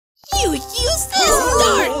You useless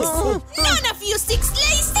dorks! None of you 6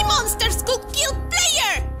 lazy monsters could kill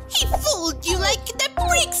Player! He fooled you like the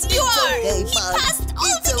pricks you are! Okay, he Pug. passed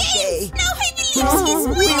all It's the okay. games! Now he believes he's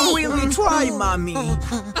winning! We really try, Mommy.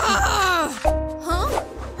 Huh?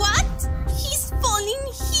 What? He's falling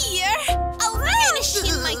here? I'll finish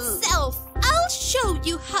him myself! I'll show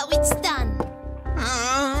you how it's done!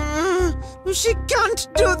 She can't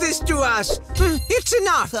do this to us. It's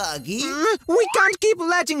enough. Puggy? We can't keep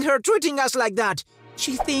letting her treating us like that.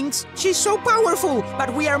 She thinks she's so powerful,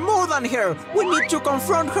 but we are more than her. We need to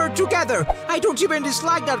confront her together. I don't even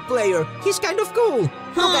dislike that player. He's kind of cool.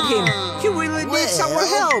 Look at him. He really needs our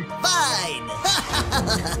help. Fine.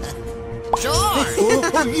 Sure.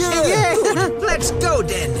 Yeah. Let's go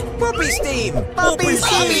then. Puppy's team. Puppy's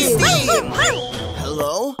team.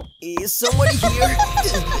 Hello? Is somebody here?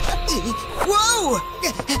 Whoa!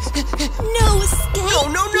 No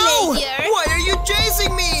escape, No! Player! Why are you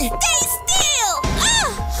chasing me? Stay still!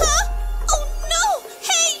 Huh? Oh no!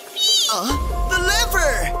 Hey, me! The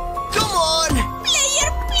lever! Come on!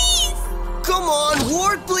 Player, please! Come on,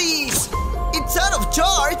 ward, please! It's out of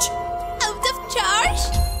charge! Out of charge?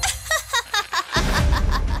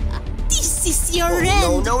 This is your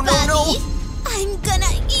end, no, buddy! I'm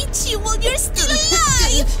gonna eat you while you're still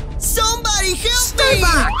alive! Somebody help Stay me!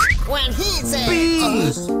 back! When he said,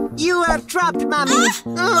 Please. You are trapped, Mommy.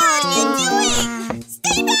 What are you doing?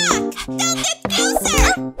 Stay back! Don't get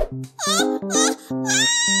closer!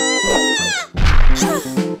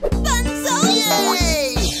 Bunzo!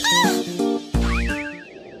 Yay!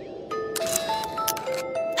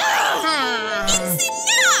 It's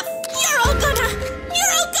enough! You're all gonna...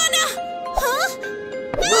 Huh?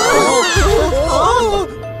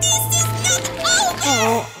 This is not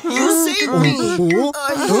over! You saved me!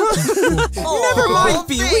 Never mind, P.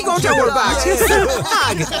 We got our backs.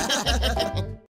 Hug.